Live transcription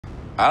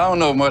I don't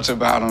know much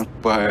about him,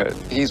 but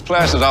he's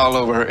plastered all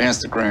over her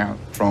Instagram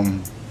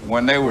from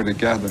when they were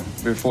together,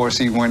 before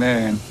she went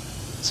in.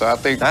 So I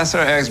think that's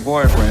her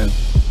ex-boyfriend.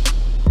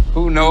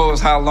 Who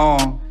knows how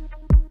long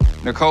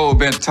Nicole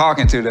been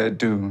talking to that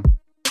dude.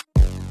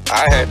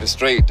 I had to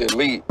straight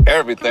delete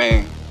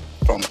everything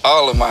from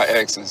all of my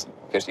exes,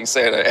 because she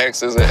said an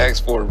ex is an ex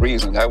for a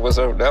reason. That was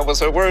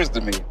her words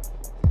to me.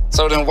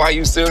 So then why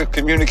you still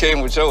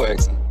communicating with your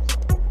ex?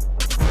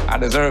 I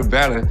deserve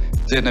better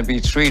than to be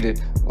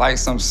treated like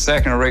some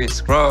second-rate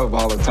scrub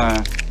all the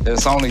time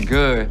that's only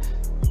good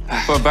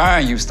for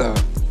buying you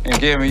stuff and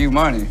giving you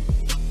money.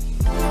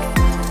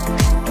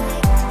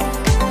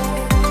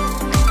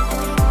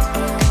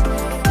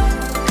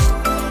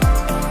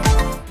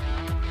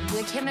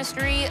 The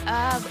chemistry,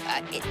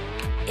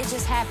 it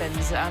just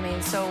happens. I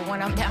mean, so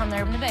when I'm down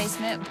there in the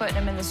basement putting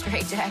him in the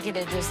straitjacket,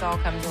 it just all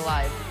comes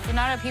alive. So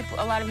not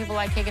a lot of people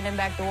like kicking in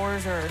back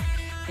doors or,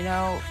 you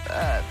know,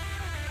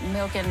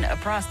 milking a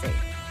prostate.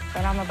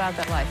 But I'm about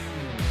that life.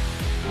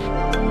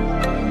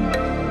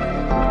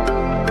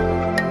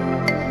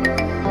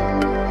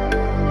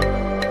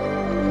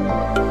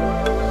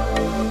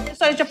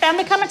 So is your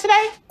family coming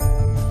today?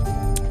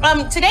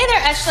 Today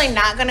they're actually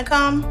not gonna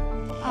come.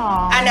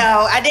 Aww. I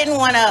know, I didn't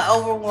wanna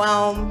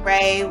overwhelm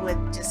Ray with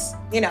just,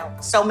 you know,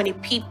 so many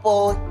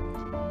people.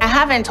 I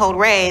haven't told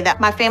Ray that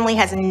my family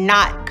has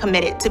not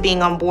committed to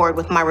being on board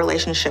with my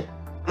relationship.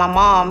 My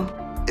mom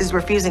is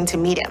refusing to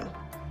meet him.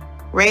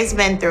 Ray's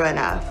been through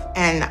enough,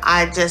 and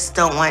I just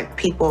don't want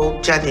people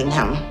judging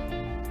him.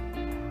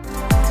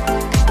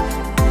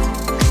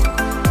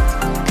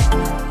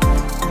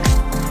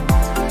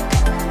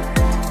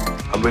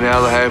 I've been out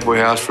of the halfway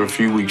house for a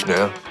few weeks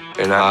now,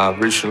 and I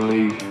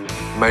recently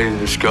made a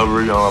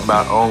discovery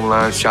about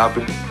online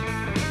shopping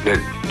that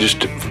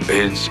just,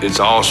 it's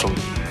awesome.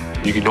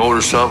 You can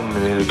order something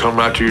and it'll come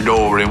right to your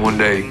door within one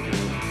day.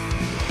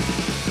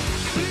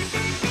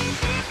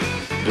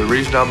 The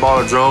reason I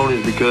bought a drone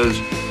is because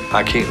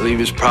I can't leave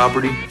this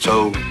property,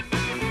 so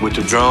with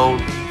the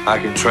drone, I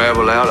can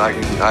travel out, I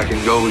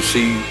can go and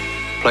see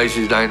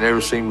places I ain't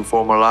never seen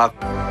before in my life.